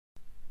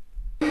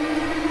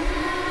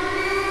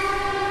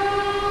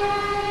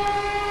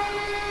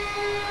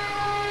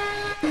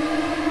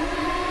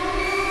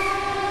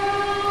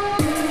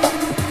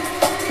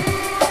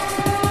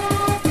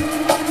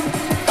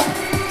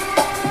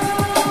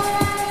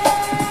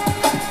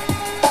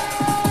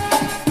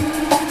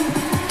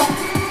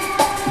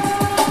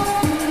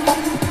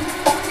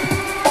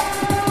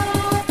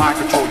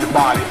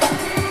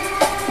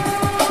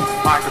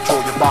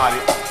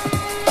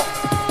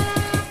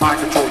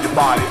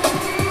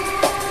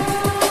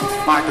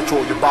I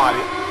control your body.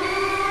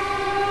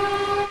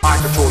 I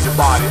control your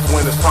body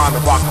when it's time to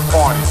rock the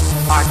party.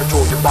 I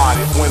control your body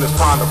when it's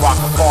time to rock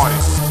the party.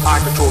 I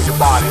control your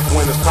body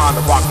when it's time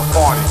to rock the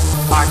party.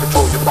 I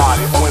control your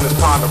body when it's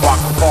time to rock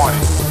the party.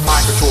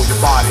 I control your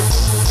body.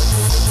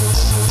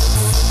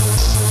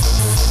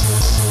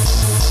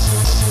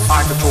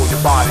 I control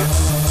your body.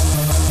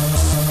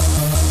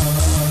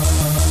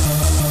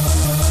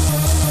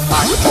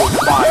 I control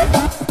your body.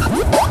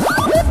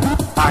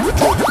 I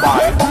control your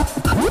body.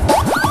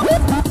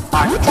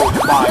 I control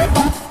your body.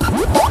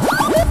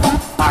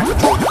 I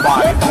control your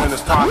body when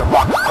it's time to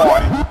rock the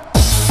party.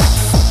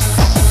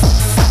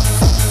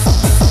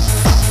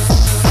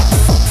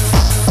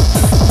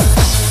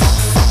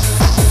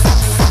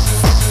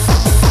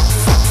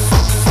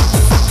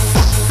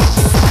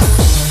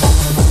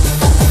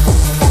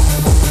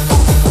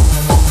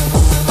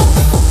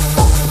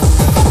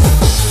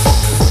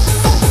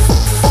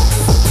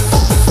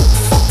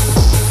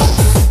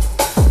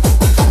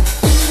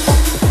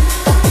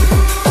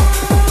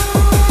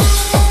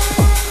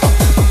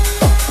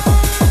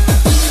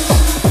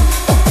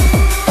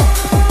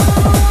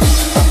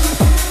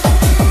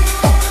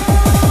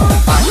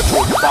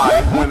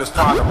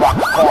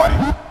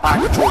 I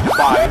control your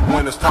body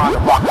when it's time to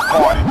rock the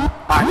party.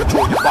 I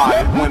control your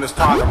body when it's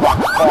time to rock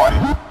the party.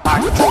 I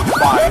control your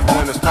body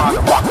when it's time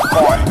to rock the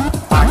party.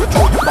 I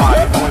control your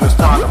body when it's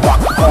time to rock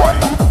the party.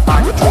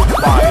 I control your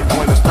body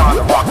when it's time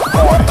to rock the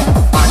party.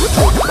 I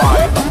control your body.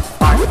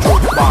 I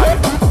control your body.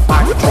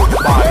 I control your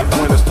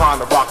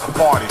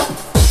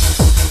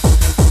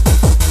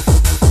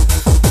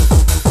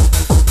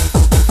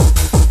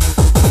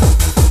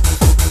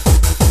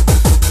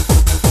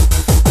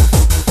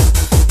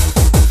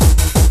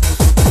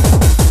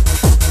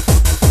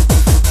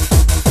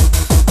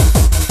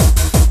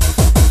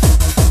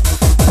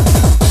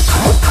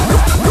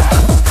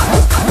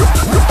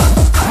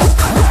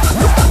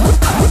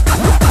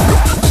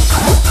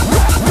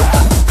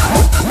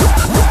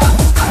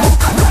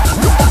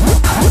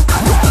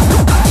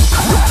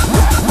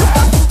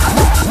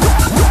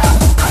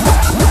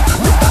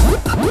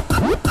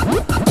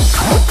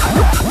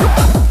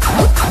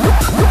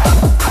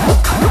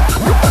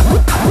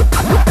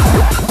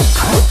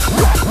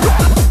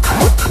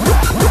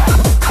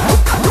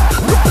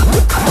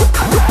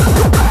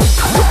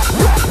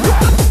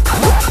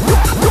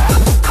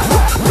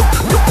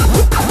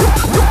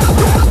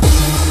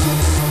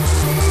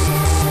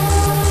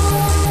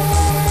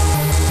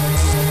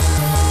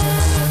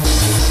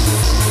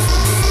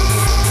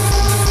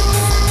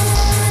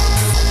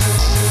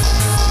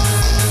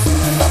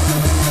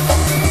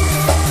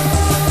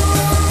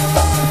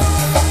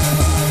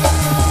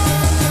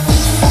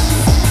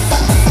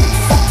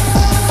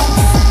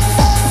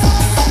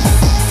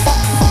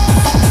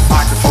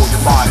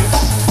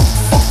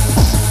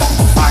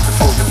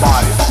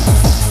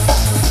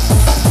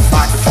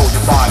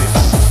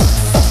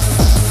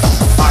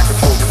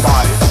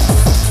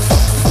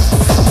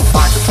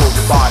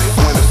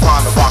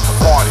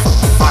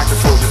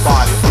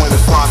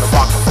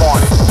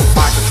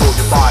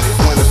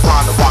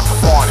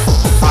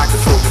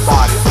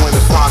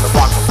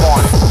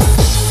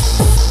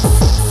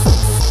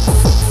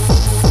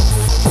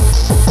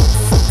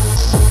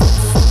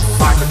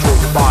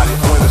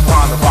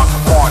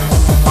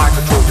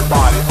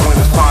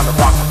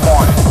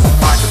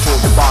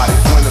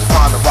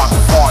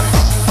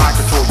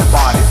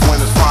body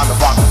when it's time to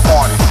rock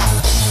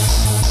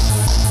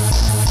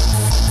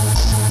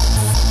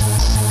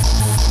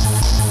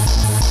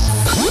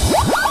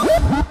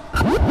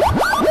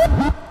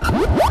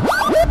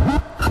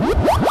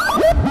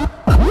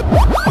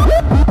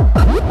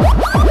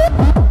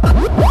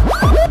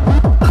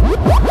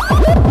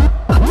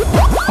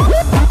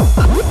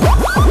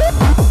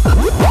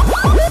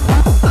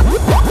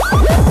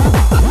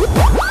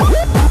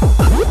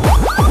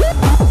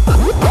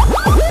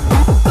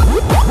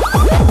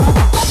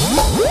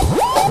the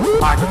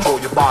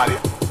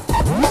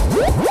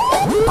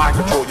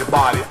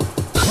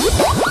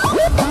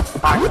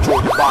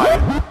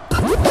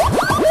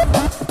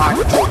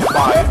party.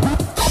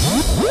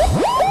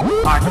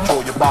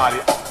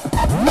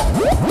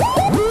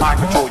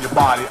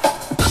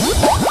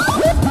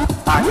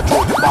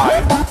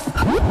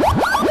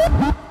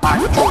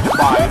 I control your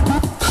body.